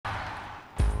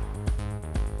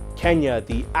Kenya,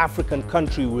 the African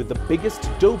country with the biggest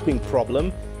doping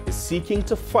problem, is seeking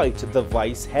to fight the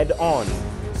vice head-on.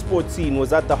 Sports Scene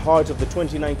was at the heart of the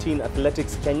 2019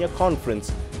 Athletics Kenya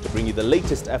Conference to bring you the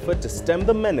latest effort to stem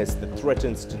the menace that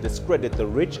threatens to discredit the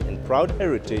rich and proud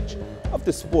heritage of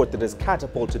the sport that has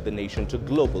catapulted the nation to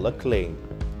global acclaim.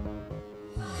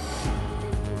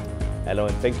 Hello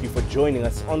and thank you for joining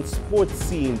us on Sports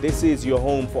Scene. This is your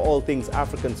home for all things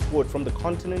African sport from the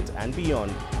continent and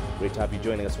beyond. Great to have you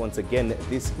joining us once again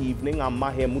this evening. I'm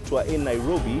Mahia Mutua in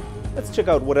Nairobi. Let's check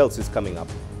out what else is coming up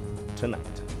tonight.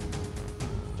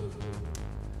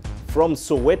 From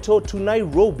Soweto to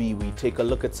Nairobi, we take a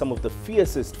look at some of the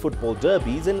fiercest football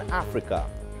derbies in Africa.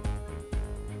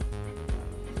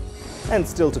 And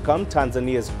still to come,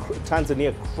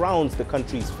 Tanzania crowns the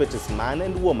country's fittest man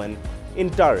and woman in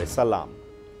Dar es Salaam.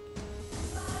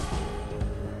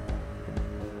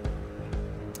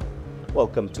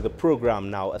 Welcome to the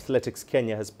program now. Athletics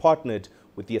Kenya has partnered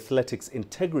with the Athletics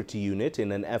Integrity Unit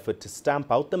in an effort to stamp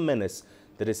out the menace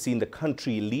that has seen the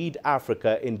country lead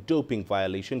Africa in doping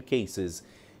violation cases.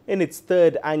 In its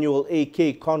third annual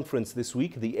AK conference this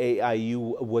week, the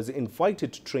AIU was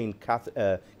invited to train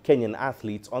Kenyan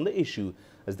athletes on the issue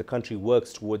as the country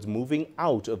works towards moving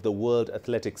out of the World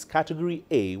Athletics Category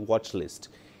A watch list.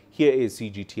 Here is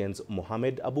CGTN's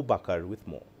Mohamed Abubakar with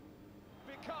more.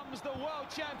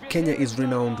 Kenya is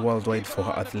renowned worldwide for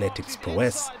her athletics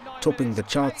prowess, topping the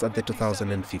charts at the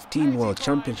 2015 World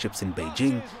Championships in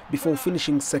Beijing before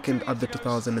finishing second at the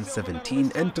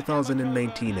 2017 and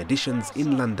 2019 editions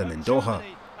in London and Doha.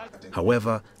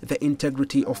 However, the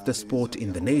integrity of the sport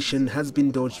in the nation has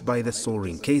been dodged by the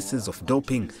soaring cases of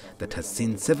doping that has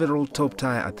seen several top-tier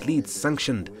athletes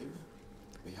sanctioned.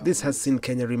 This has seen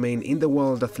Kenya remain in the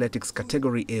World Athletics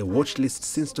Category A watch list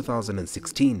since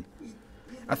 2016.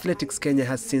 Athletics Kenya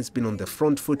has since been on the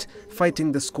front foot,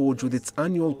 fighting the scourge with its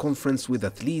annual conference with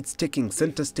athletes taking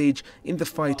center stage in the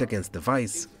fight against the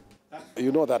vice.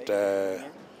 You know that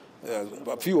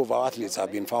a few of our athletes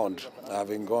have been found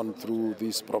having gone through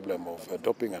this problem of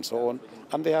doping and so on,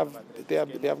 and they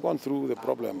have gone through the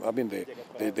problem. I mean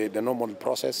the normal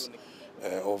process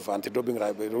of anti-doping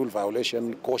rule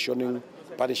violation, cautioning,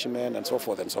 punishment, and so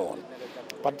forth and so on.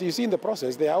 But you see, in the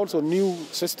process, there are also new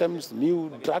systems,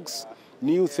 new drugs,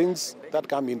 new things that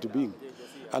come into being,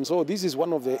 and so this is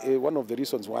one of the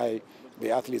reasons why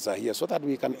the athletes are here, so that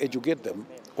we can educate them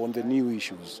on the new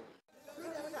issues.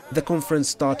 The conference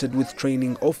started with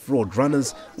training off-road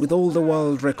runners, with all the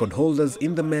world record holders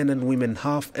in the men and women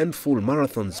half and full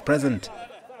marathons present.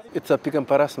 It's a big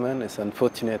embarrassment. It's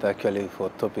unfortunate actually for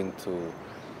topping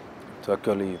to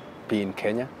actually be in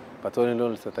Kenya, but all in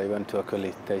all that I want to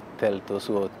actually tell those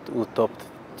who topped,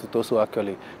 to those who are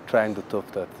actually trying to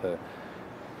top, that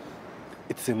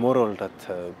it's immoral that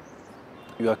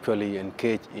you actually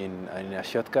engage in a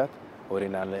shortcut or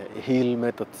in a heel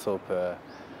methods of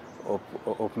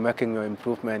making your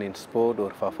improvement in sport or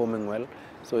performing well.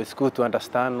 So it's good to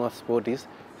understand what sport is.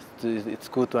 It's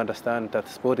good to understand that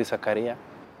sport is a career.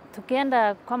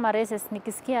 Tukienda kwa races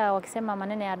nikisikia wakisema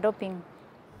maneno ya doping.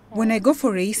 When I go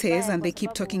for races and they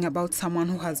keep talking about someone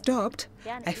who has doped,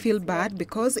 I feel bad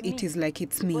because it is like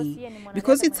it's me.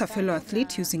 Because it's a fellow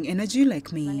athlete using energy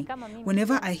like me.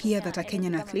 Whenever I hear that a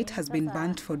Kenyan athlete has been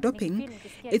banned for doping,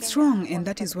 it's wrong, and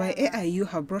that is why AIU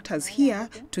have brought us here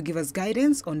to give us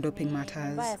guidance on doping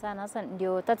matters.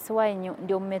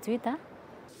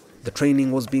 The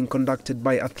training was being conducted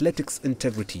by Athletics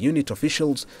Integrity Unit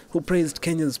officials who praised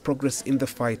Kenya's progress in the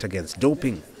fight against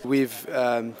doping. We've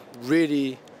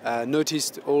really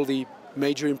noticed all the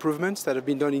major improvements that have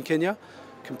been done in Kenya,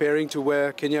 comparing to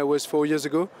where Kenya was 4 years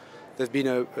ago. There's been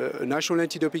a national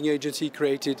anti-doping agency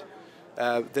created.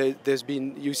 There's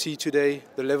been, you see today,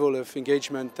 the level of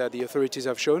engagement that the authorities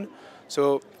have shown.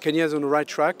 So Kenya is on the right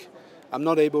track. I'm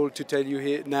not able to tell you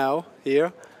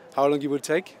here how long it will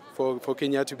take for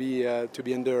Kenya to be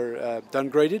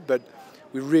downgraded, but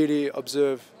we really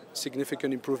observe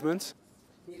significant improvements.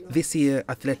 This year,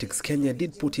 Athletics Kenya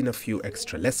did put in a few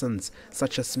extra lessons,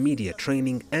 such as media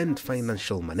training and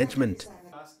financial management.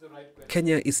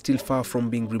 Kenya is still far from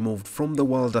being removed from the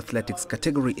World Athletics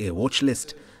Category A watch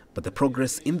list, but the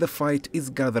progress in the fight is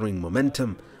gathering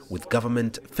momentum, with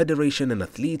government, federation and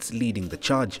athletes leading the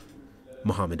charge.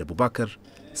 Mohamed Abubakar,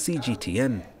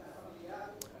 CGTN.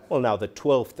 Well, now the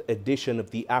 12th edition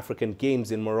of the African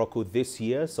Games in Morocco this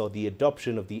year saw the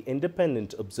adoption of the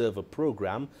Independent Observer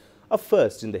Program, a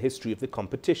first in the history of the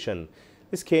competition.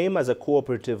 This came as a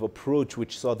cooperative approach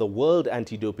which saw the World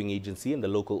Anti-Doping Agency and the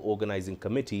local organizing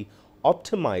committee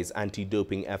optimize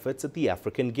anti-doping efforts at the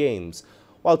African Games.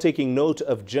 While taking note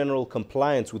of general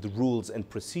compliance with rules and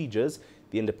procedures,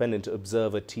 the independent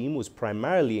observer team was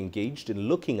primarily engaged in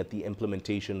looking at the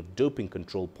implementation of doping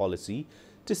control policy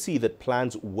to see that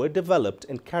plans were developed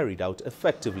and carried out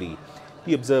effectively.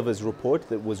 The observer's report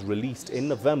that was released in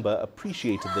November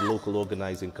appreciated the local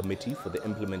organizing committee for the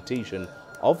implementation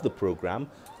of the program,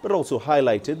 but also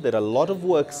highlighted that a lot of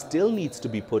work still needs to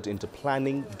be put into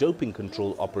planning doping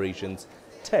control operations,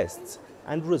 tests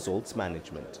and results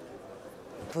management.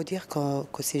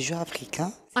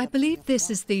 I believe this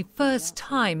is the first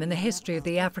time in the history of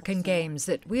the African Games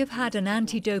that we have had an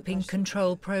anti-doping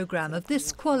control program of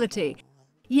this quality.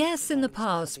 Yes, in the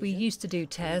past we used to do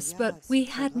tests, but we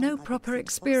had no proper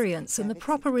experience and the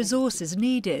proper resources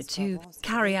needed to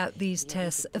carry out these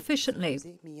tests efficiently.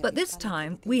 But this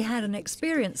time we had an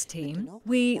experienced team.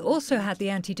 We also had the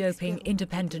anti-doping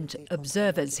independent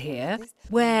observers here.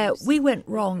 Where we went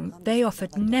wrong, they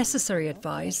offered necessary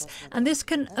advice, and this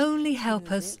can only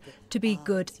help us to be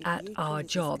good at our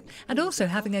job, and also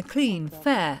having a clean,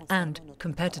 fair and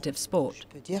competitive sport.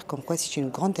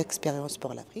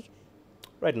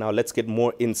 Right now, let's get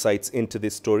more insights into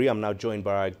this story. I'm now joined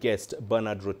by our guest,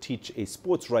 Bernard Rotich, a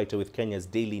sports writer with Kenya's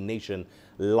Daily Nation,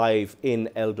 live in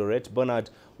Eldoret. Bernard,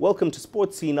 welcome to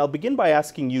Sports Scene. I'll begin by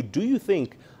asking you, do you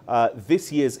think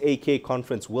this year's AK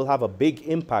conference will have a big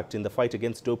impact in the fight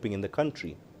against doping in the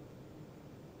country?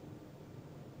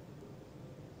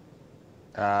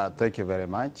 Thank you very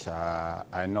much.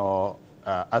 I know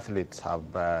athletes have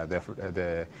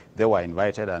they were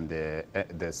invited, and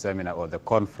the seminar or the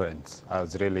conference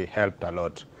has really helped a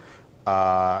lot.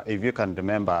 If you can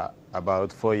remember,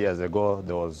 about 4 years ago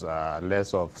there was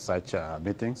less of such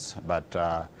meetings,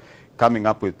 but coming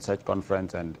up with such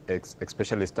conference, and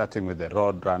especially starting with the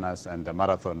road runners and the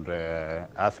marathon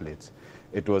athletes,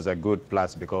 it was a good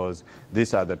plus, because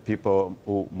these are the people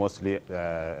who mostly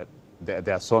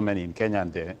there are so many in Kenya,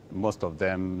 and most of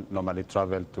them normally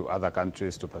travel to other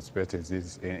countries to participate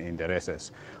in the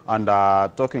races. And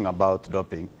talking about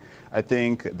doping, I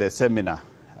think the seminar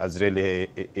has really,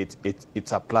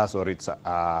 it's a plus, or it's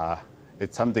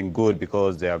something good,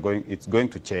 because it's going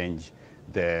to change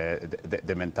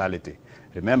the mentality.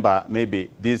 Remember,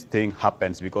 maybe this thing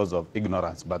happens because of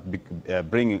ignorance, but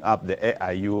bringing up the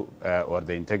AIU or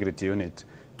the integrity unit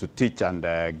to teach and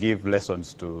give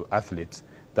lessons to athletes,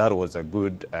 that was a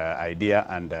good idea,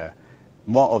 and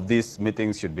more of these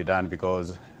meetings should be done,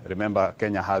 because remember,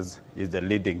 Kenya is the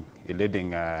leading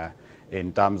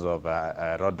in terms of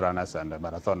road runners and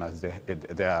marathoners.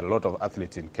 There are a lot of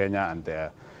athletes in Kenya, and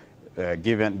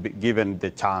given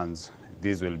the chance,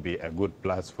 this will be a good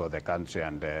plus for the country,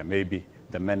 and maybe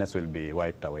the menace will be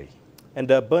wiped away. And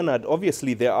Bernard,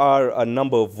 obviously there are a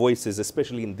number of voices,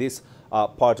 especially in this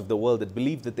part of the world, that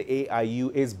believe that the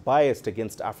AIU is biased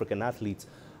against African athletes.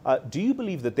 Do you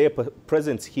believe that their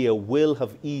presence here will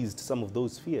have eased some of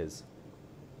those fears?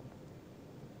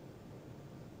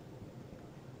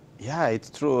 Yeah, it's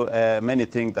true. Many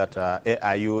think that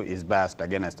AIU is biased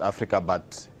against Africa,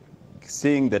 but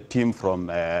seeing the team from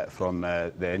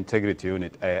the integrity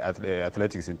unit,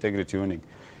 athletics integrity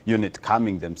unit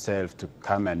coming themselves to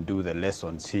come and do the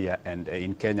lessons here and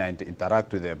in Kenya, and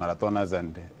interact with the marathoners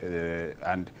and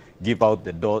give out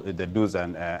the do's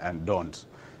and don'ts.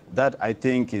 That, I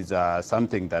think, is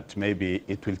something that maybe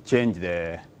it will change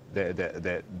that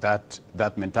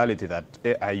mentality that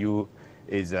AIU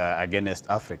is against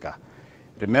Africa.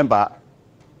 Remember,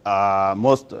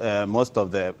 most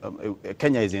of the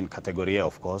Kenya is in category A,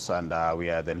 of course, and we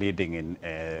are the leading in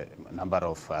number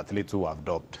of athletes who have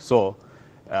doped. So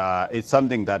it's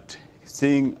something that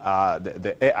seeing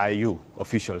the AIU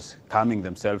officials coming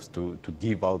themselves to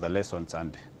give out the lessons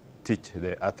and teach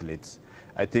the athletes,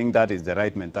 I think that is the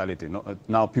right mentality.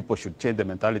 Now people should change the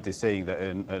mentality, saying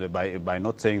that by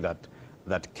not saying that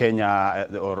Kenya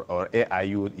or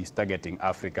AIU is targeting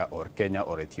Africa or Kenya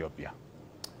or Ethiopia.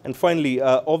 And finally,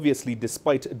 obviously,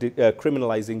 despite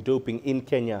criminalizing doping in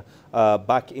Kenya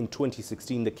back in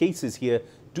 2016, the cases here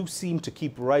do seem to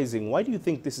keep rising. Why do you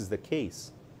think this is the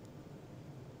case?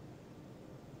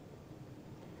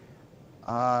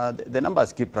 The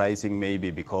numbers keep rising, maybe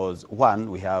because, one,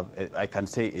 we have, I can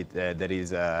say it, there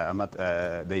is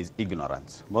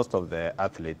ignorance. Most of the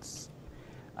athletes,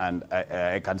 and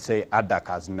I can say ADAC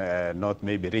has not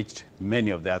maybe reached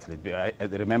many of the athletes. I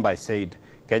remember I said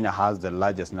Kenya has the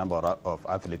largest number of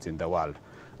athletes in the world,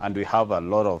 and we have a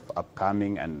lot of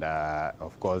upcoming and,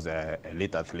 of course,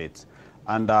 elite athletes.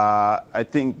 And I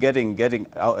think getting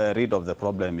rid of the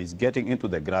problem is getting into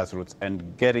the grassroots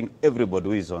and getting everybody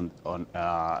who is on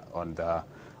the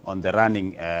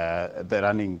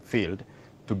running field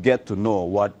to get to know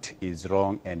what is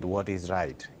wrong and what is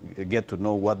right, get to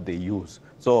know what they use.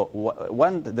 So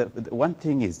one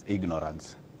thing is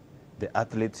ignorance. The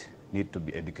athletes need to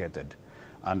be educated.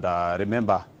 And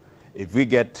remember, if we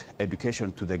get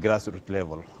education to the grassroots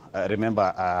level,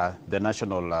 remember the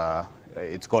national,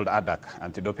 it's called ADAC,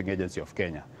 Anti-Doping Agency of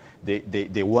Kenya.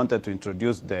 They wanted to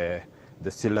introduce the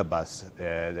syllabus,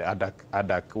 the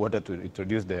ADAC wanted to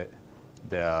introduce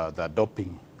the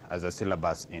doping as a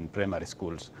syllabus in primary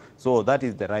schools. So that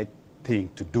is the right thing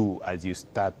to do as you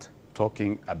start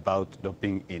talking about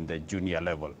doping in the junior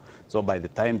level. So by the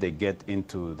time they get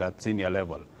into that senior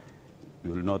level, you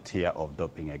will not hear of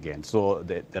doping again. So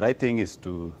the right thing is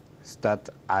to start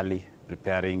early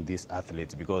preparing these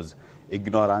athletes, because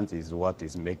ignorance is what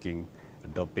is making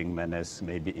doping menace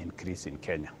maybe increase in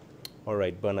Kenya. All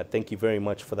right, Bernard, thank you very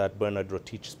much for that. Bernard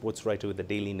Rotich, sports writer with the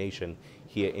Daily Nation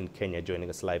here in Kenya, joining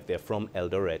us live there from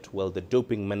Eldoret. Well, the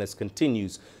doping menace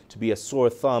continues to be a sore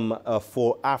thumb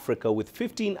for Africa, with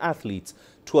 15 athletes,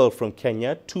 12 from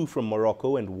Kenya, 2 from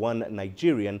Morocco and 1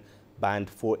 Nigerian,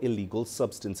 banned for illegal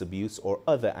substance abuse or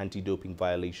other anti-doping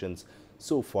violations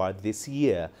so far this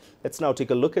year. Let's now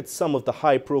take a look at some of the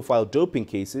high-profile doping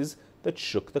cases that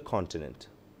shook the continent.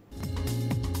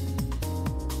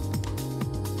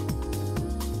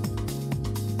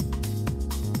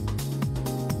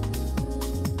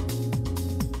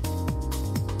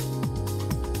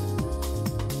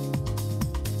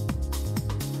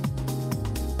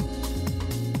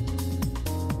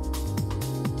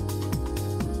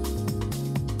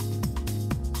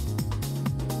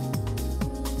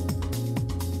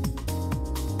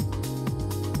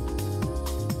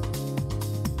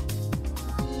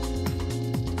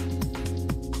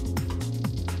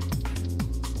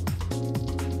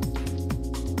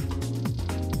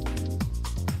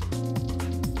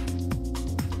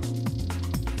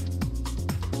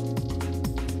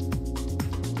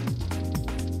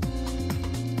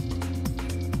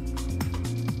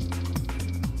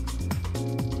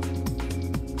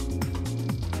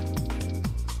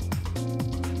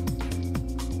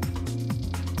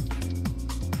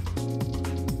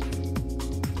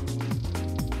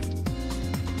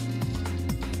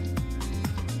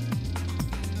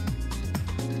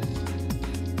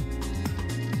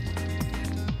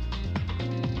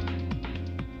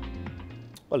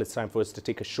 Well, it's time for us to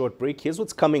take a short break. Here's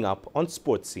what's coming up on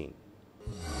Sports Scene.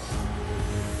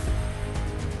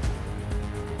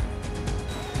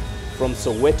 From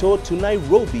Soweto to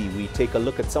Nairobi, we take a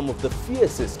look at some of the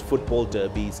fiercest football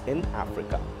derbies in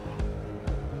Africa.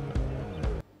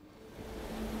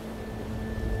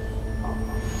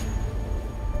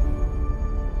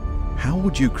 How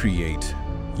would you create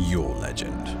your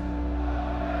legend?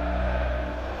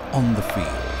 On the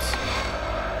fields,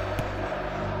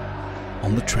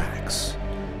 on the tracks,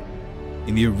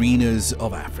 in the arenas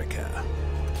of Africa.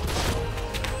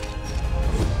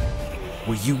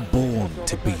 Were you born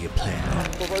to be a player?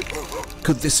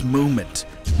 Could this moment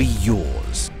be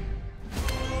yours?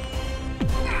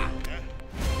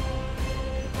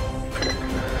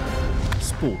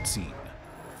 Sports Scene.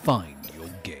 Find your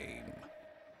game.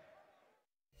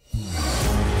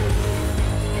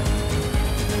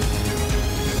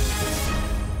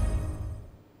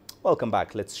 Welcome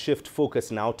back. Let's shift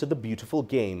focus now to the beautiful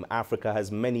game. Africa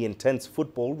has many intense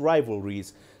football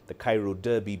rivalries. The Cairo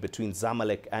Derby between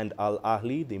Zamalek and Al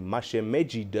Ahly, the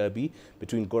Mashemeji Derby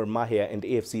between Gor Mahia and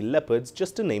AFC Leopards,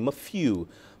 just to name a few.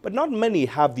 But not many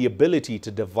have the ability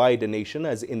to divide a nation,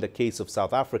 as in the case of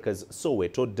South Africa's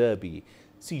Soweto Derby.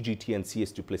 CGTN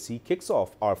CS Duplessis kicks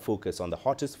off our focus on the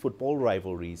hottest football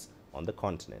rivalries on the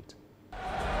continent.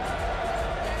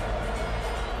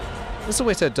 The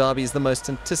Soweto Derby is the most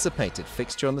anticipated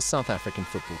fixture on the South African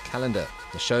football calendar.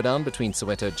 The showdown between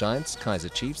Soweto Giants,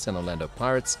 Kaizer Chiefs and Orlando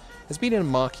Pirates has been a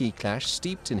marquee clash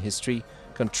steeped in history,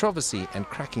 controversy and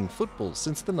cracking football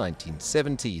since the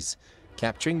 1970s,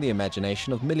 capturing the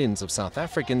imagination of millions of South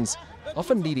Africans,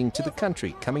 often leading to the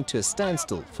country coming to a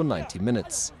standstill for 90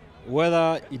 minutes.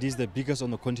 Whether it is the biggest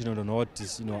on the continent or not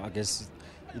is, I guess,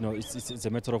 it's a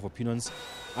matter of opinions.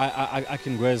 I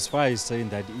can go as far as saying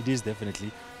that it is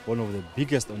definitely one of the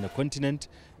biggest on the continent,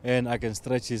 and I can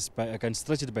stretch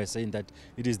it by saying that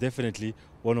it is definitely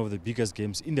one of the biggest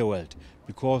games in the world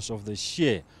because of the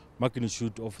sheer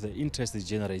magnitude of the interest it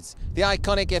generates. The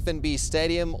iconic FNB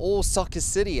Stadium, or Soccer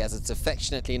City as it's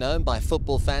affectionately known by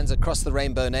football fans across the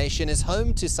Rainbow Nation, is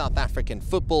home to South African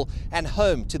football and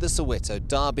home to the Soweto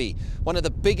Derby. One of the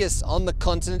biggest on the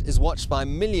continent, is watched by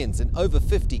millions in over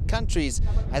 50 countries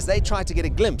as they try to get a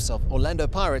glimpse of Orlando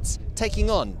Pirates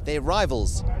taking on their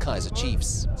rivals, Kaizer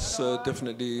Chiefs. It's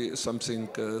definitely something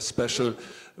special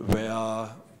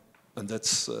where and that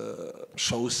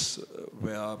shows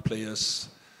where players,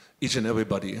 each and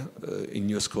everybody in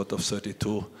your squad of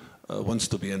 32 wants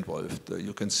to be involved.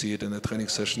 You can see it in a training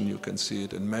session, you can see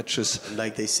it in matches.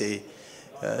 Like they say,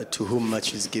 to whom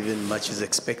much is given, much is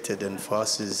expected, and for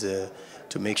us is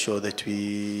to make sure that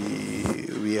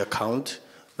we account,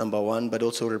 number one, but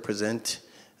also represent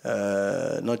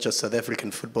not just South African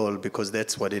football, because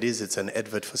that's what it is. It's an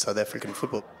advert for South African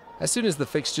football. As soon as the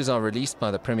fixtures are released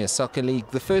by the Premier Soccer League,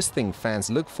 the first thing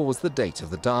fans look for is the date of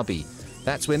the derby.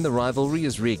 That's when the rivalry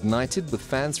is reignited, with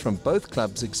fans from both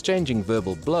clubs exchanging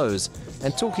verbal blows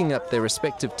and talking up their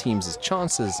respective teams'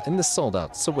 chances in the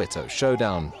sold-out Soweto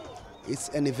showdown. It's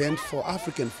an event for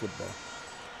African football.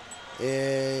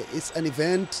 It's an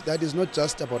event that is not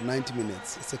just about 90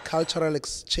 minutes. It's a cultural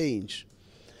exchange.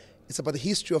 It's about the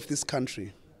history of this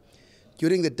country.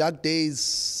 During the dark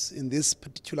days in this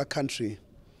particular country,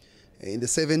 in the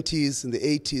 70s, in the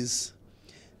 80s,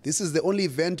 this is the only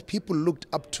event people looked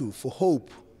up to for hope,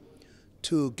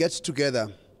 to get together,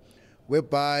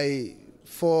 whereby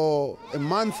for a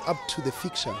month up to the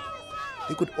fixture,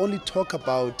 they could only talk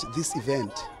about this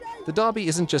event. The derby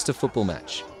isn't just a football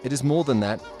match. It is more than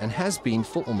that, and has been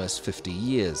for almost 50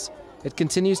 years. It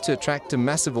continues to attract a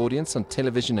massive audience on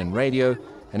television and radio,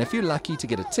 and if you're lucky to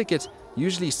get a ticket,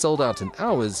 usually sold out in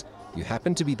hours, you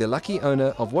happen to be the lucky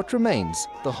owner of what remains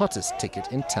the hottest ticket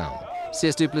in town.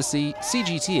 CS Duplessis,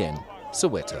 CGTN,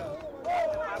 Soweto.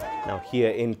 Now here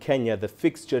in Kenya, the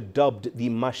fixture dubbed the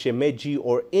Mashemeji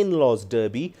or In-Laws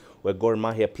Derby, where Gor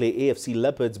Mahia play AFC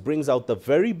Leopards, brings out the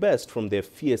very best from their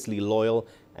fiercely loyal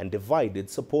and divided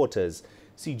supporters.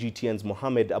 CGTN's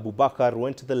Mohammed Abubakar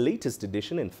went to the latest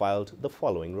edition and filed the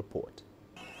following report.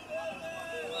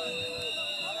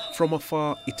 From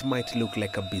afar, it might look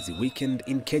like a busy weekend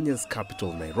in Kenya's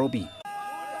capital, Nairobi.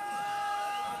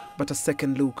 But a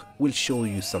second look will show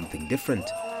you something different.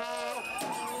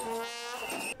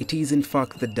 It is in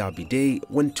fact the derby day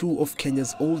when two of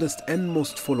Kenya's oldest and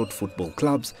most followed football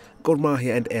clubs, Gor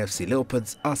Mahia and AFC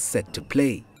Leopards, are set to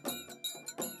play.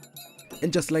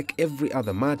 And just like every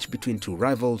other match between two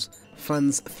rivals,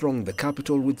 fans throng the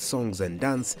capital with songs and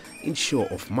dance in show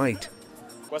of might.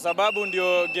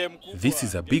 This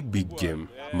is a big game,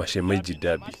 Mashemeji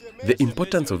Derby. The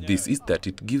importance of this is that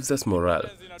it gives us morale,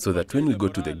 so that when we go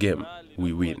to the game,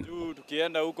 we win.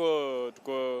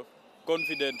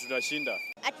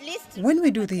 When we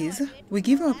do this, we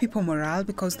give our people morale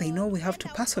because they know we have to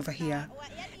pass over here.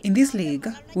 In this league,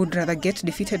 we'd rather get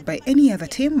defeated by any other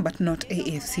team but not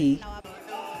AFC.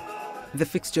 The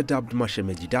fixture dubbed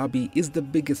Mashemeji Derby is the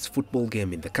biggest football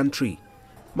game in the country.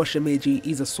 Mashemeji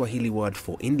is a Swahili word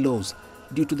for in-laws,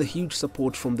 due to the huge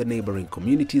support from the neighboring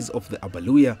communities of the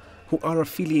Abaluya, who are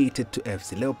affiliated to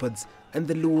AFC Leopards, and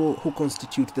the Luo, who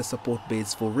constitute the support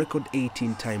base for record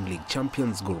 18-time league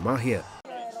champions Gor Mahia.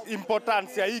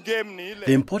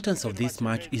 The importance of this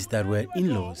match is that we're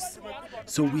in-laws.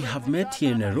 So we have met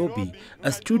here in Nairobi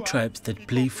as two tribes that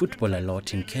play football a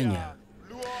lot in Kenya.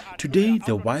 Today,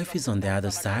 the wife is on the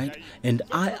other side and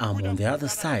I am on the other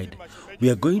side. We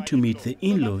are going to meet the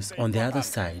in-laws on the other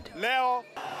side.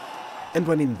 And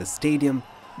when in the stadium,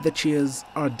 the cheers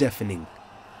are deafening.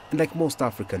 And like most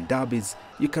African derbies,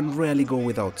 you can rarely go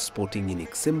without sporting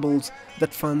unique symbols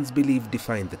that fans believe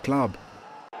define the club.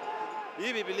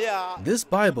 This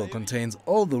Bible contains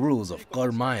all the rules of Gor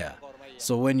Mahia.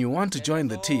 So when you want to join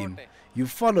the team, you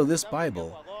follow this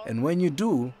Bible, and when you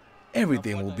do,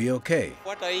 everything will be okay.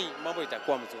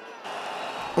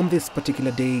 On this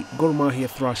particular day, Gor Mahia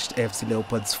thrashed AFC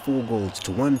Leopards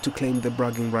 4-1 to claim the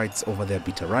bragging rights over their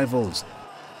bitter rivals.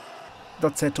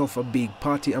 That set off a big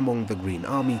party among the Green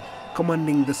Army,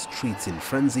 commanding the streets in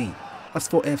frenzy. As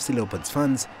for AFC Leopards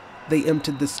fans, they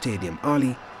emptied the stadium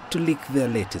early to lick their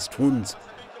latest wounds.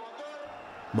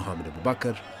 Mohammed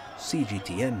Abubakar,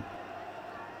 CGTN.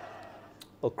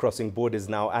 Well, crossing borders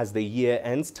now as the year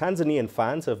ends, Tanzanian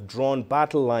fans have drawn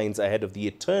battle lines ahead of the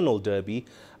eternal derby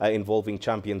involving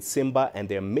champions Simba and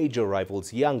their major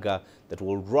rivals Yanga that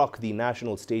will rock the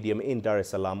National Stadium in Dar es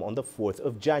Salaam on the 4th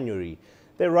of January.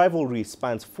 Their rivalry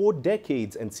spans 4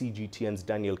 decades, and CGTN's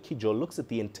Daniel Kijo looks at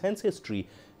the intense history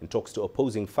and talks to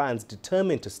opposing fans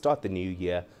determined to start the new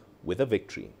year with a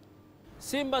victory.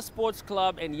 Simba Sports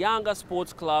Club and Yanga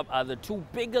Sports Club are the two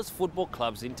biggest football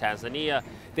clubs in Tanzania.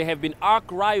 They have been arch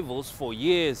rivals for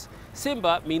years.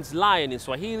 Simba means lion in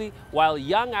Swahili, while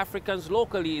Young Africans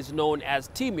locally is known as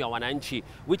Timu ya Wananchi,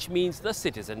 which means the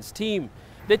citizens' team.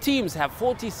 The teams have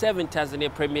 47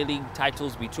 Tanzania Premier League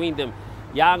titles between them.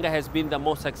 Yanga has been the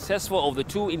most successful of the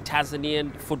two in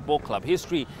Tanzanian football club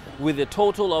history, with a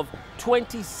total of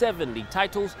 27 league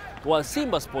titles while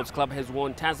Simba Sports Club has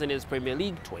won Tanzania's Premier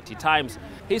League 20 times.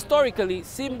 Historically,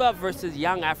 Simba versus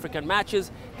Young African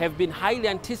matches have been highly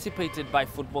anticipated by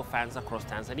football fans across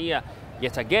Tanzania.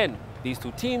 Yet again, these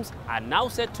two teams are now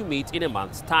set to meet in a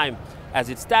month's time. As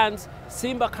it stands,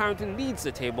 Simba currently leads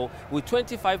the table with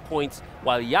 25 points,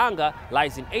 while Yanga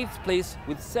lies in 8th place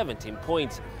with 17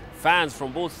 points. Fans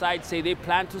from both sides say they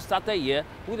plan to start the year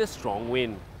with a strong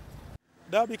win.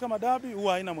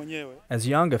 As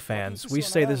Yanga fans, we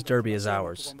say this derby is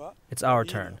ours. It's our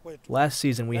turn. Last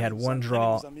season we had one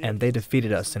draw and they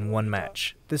defeated us in one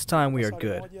match. This time we are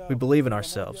good. We believe in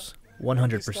ourselves,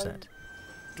 100%.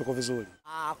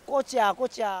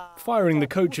 Firing the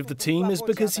coach of the team is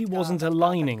because he wasn't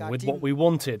aligning with what we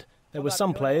wanted. There were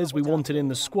some players we wanted in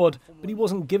the squad, but he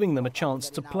wasn't giving them a chance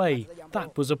to play.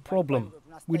 That was a problem.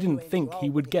 We didn't think he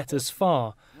would get us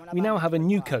far. We now have a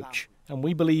new coach, and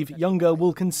we believe Yanga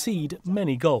will concede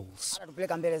many goals.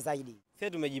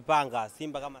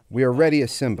 We are ready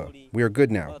as Simba. We are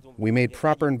good now. We made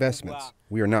proper investments.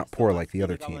 We are not poor like the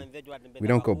other team. We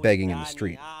don't go begging in the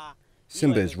street.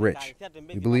 Simba is rich.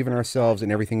 We believe in ourselves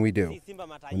and everything we do.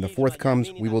 When the fourth comes,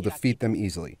 we will defeat them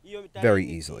easily. Very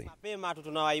easily.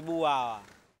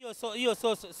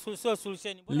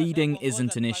 Leading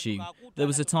isn't an issue. There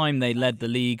was a time they led the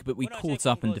league, but we caught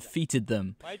up and defeated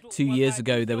them. 2 years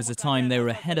ago, there was a time they were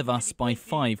ahead of us by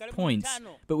 5 points,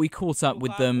 but we caught up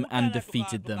with them and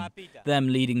defeated them. Them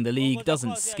leading the league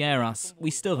doesn't scare us. We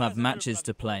still have matches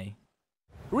to play.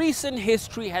 Recent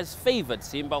history has favoured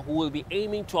Simba, who will be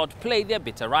aiming to outplay their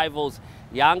bitter rivals.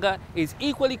 Yanga is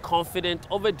equally confident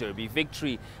of a derby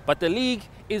victory, but the league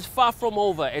is far from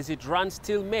over as it runs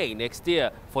till May next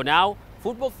year. For now,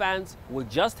 football fans will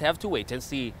just have to wait and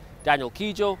see. Daniel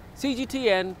Kijo,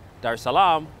 CGTN, Dar es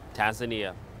Salaam,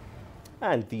 Tanzania.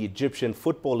 And the Egyptian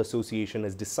Football Association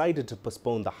has decided to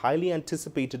postpone the highly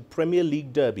anticipated Premier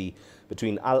League derby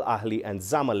between Al Ahly and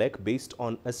Zamalek based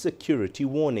on a security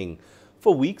warning.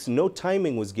 For weeks, no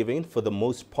timing was given for the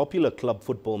most popular club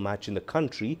football match in the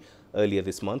country. Earlier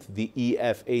this month, the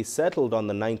EFA settled on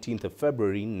the 19th of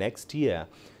February next year.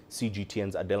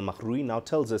 CGTN's Adel Mahroui now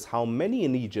tells us how many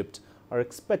in Egypt are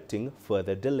expecting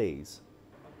further delays.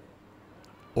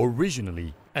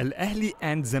 Originally, Al Ahly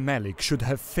and Zamalek should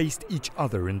have faced each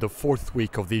other in the 4th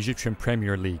week of the Egyptian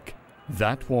Premier League.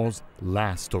 That was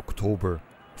last October.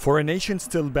 For a nation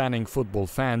still banning football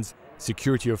fans,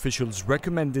 security officials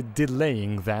recommended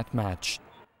delaying that match.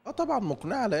 I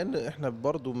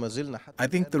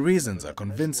think the reasons are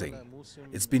convincing.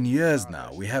 It's been years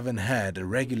now we haven't had a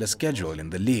regular schedule in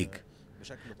the league.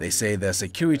 They say there are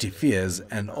security fears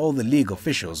and all the league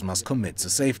officials must commit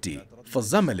to safety. For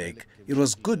Zamalek, it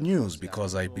was good news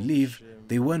because I believe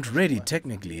they weren't ready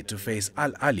technically to face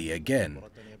Al Ahly again,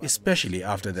 especially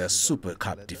after their Super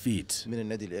Cup defeat.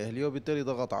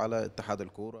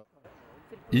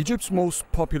 Egypt's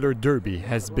most popular derby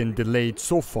has been delayed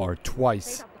so far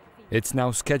twice. It's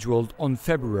now scheduled on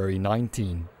February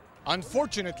 19.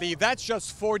 Unfortunately, that's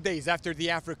just 4 days after the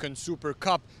African Super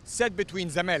Cup set between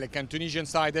Zamalek and Tunisian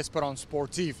side Esperance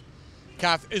Sportive.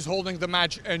 CAF is holding the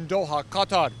match in Doha,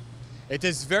 Qatar. It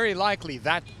is very likely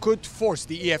that could force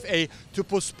the EFA to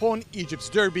postpone Egypt's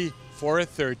derby for a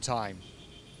 3rd time.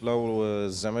 If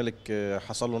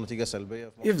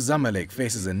Zamalek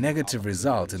faces a negative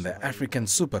result in the African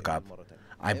Super Cup,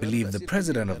 I believe the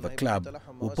president of the club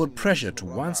will put pressure to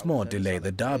once more delay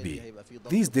the derby.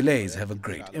 These delays have a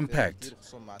great impact.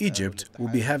 Egypt will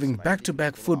be having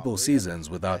back-to-back football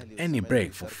seasons without any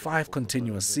break for 5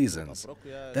 continuous seasons.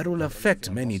 That will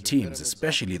affect many teams,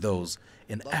 especially those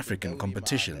in African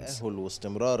competitions.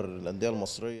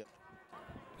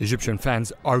 Egyptian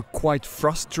fans are quite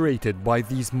frustrated by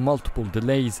these multiple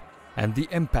delays and the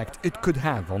impact it could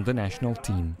have on the national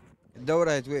team.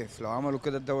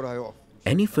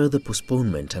 Any further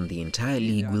postponement and the entire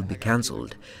league will be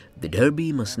cancelled. The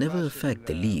derby must never affect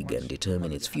the league and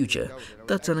determine its future.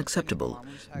 That's unacceptable.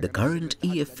 The current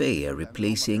EFA are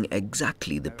replacing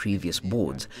exactly the previous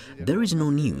boards. There is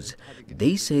no news.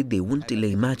 They said they won't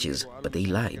delay matches, but they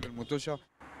lied.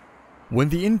 When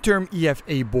the interim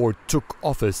EFA board took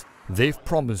office, they've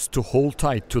promised to hold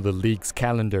tight to the league's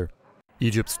calendar.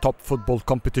 Egypt's top football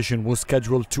competition was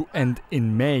scheduled to end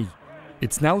in May.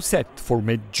 It's now set for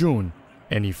mid-June.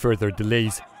 Any further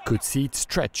delays could see it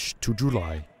stretch to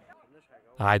July.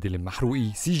 Adel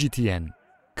Mahroui, CGTN,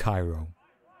 Cairo.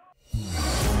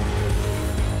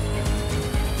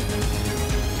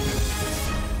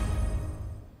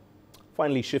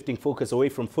 Finally, shifting focus away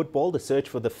from football, the search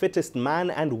for the fittest man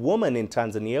and woman in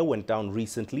Tanzania went down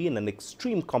recently in an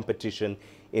extreme competition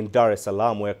in Dar es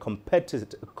Salaam, where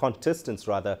contestants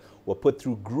were put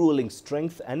through grueling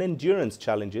strength and endurance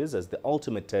challenges as the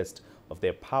ultimate test of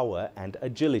their power and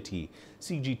agility.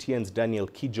 CGTN's Daniel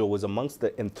Kijo was amongst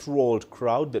the enthralled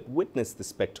crowd that witnessed the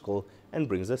spectacle and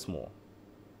brings us more.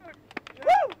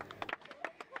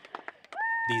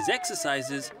 These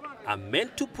exercises are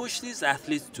meant to push these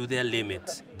athletes to their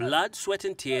limits. Blood, sweat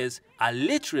and tears are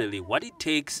literally what it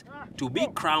takes to be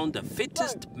crowned the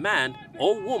fittest man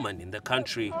or woman in the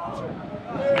country.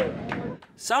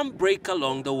 Some break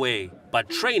along the way, but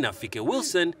trainer Fike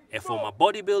Wilson, a former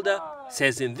bodybuilder,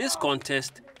 says in this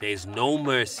contest there is no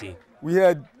mercy. We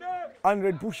had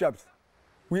 100 push-ups,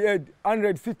 we had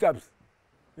 100 sit-ups,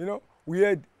 we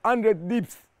had 100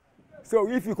 dips. So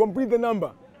if you complete the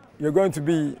number, you're going to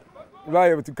be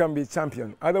liable to come be a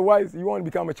champion. Otherwise, you won't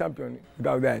become a champion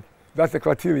without that. That's the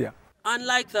criteria.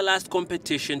 Unlike the last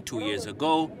competition 2 years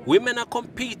ago, women are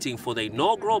competing for the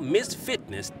inaugural Miss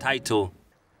Fitness title.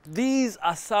 These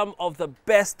are some of the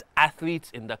best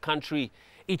athletes in the country.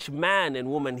 Each man and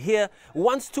woman here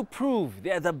wants to prove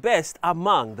they're the best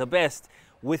among the best.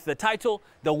 With the title,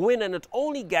 the winner not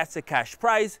only gets a cash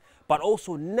prize, but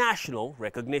also national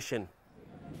recognition.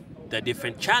 The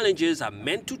different challenges are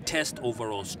meant to test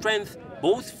overall strength,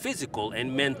 both physical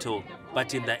and mental.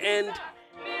 But in the end,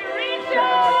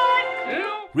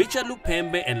 Richard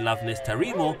Lupembe and Loveness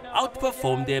Tarimo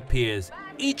outperformed their peers,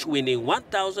 each winning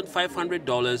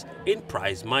 $1,500 in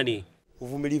prize money.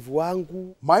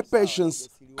 My patience,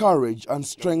 courage and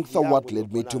strength are what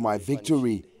led me to my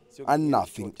victory, and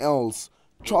nothing else.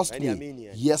 Trust me,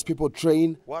 yes, people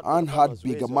train and had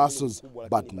bigger muscles,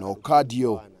 but no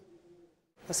cardio.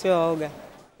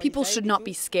 People should not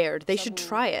be scared. They should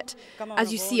try it.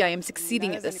 As you see, I am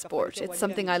succeeding at this sport. It's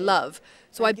something I love.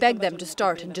 So I beg them to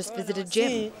start and just visit a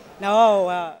gym.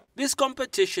 This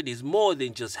competition is more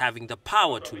than just having the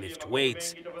power to lift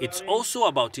weights. It's also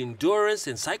about endurance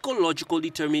and psychological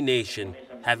determination.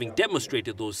 Having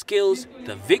demonstrated those skills,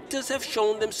 the victors have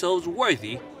shown themselves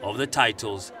worthy of the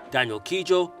titles. Daniel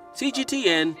Kijo,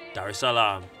 CGTN, Dar es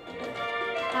Salaam.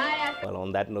 Well,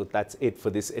 on that note, that's it for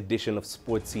this edition of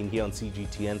Sports Scene here on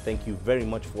CGTN. Thank you very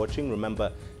much for watching.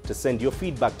 Remember to send your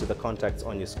feedback to the contacts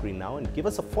on your screen now and give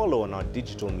us a follow on our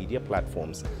digital media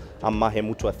platforms. I'm Mahia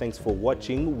Mutua. Thanks for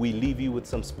watching. We leave you with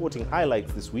some sporting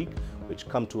highlights this week, which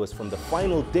come to us from the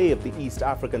final day of the East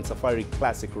African Safari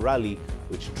Classic Rally,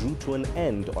 which drew to an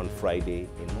end on Friday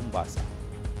in Mombasa.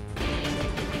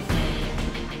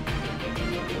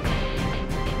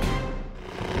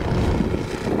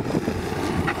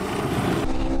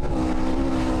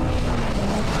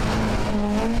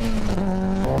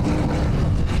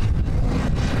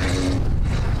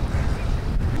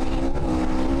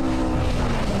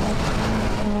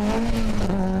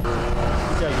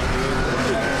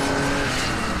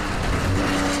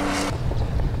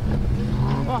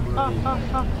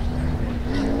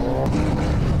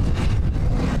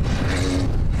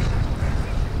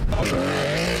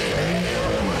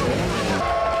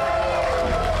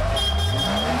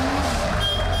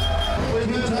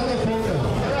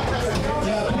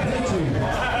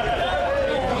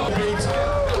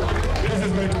 This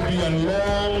is going to be a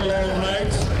long, long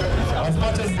night. As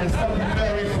much as there's something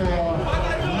very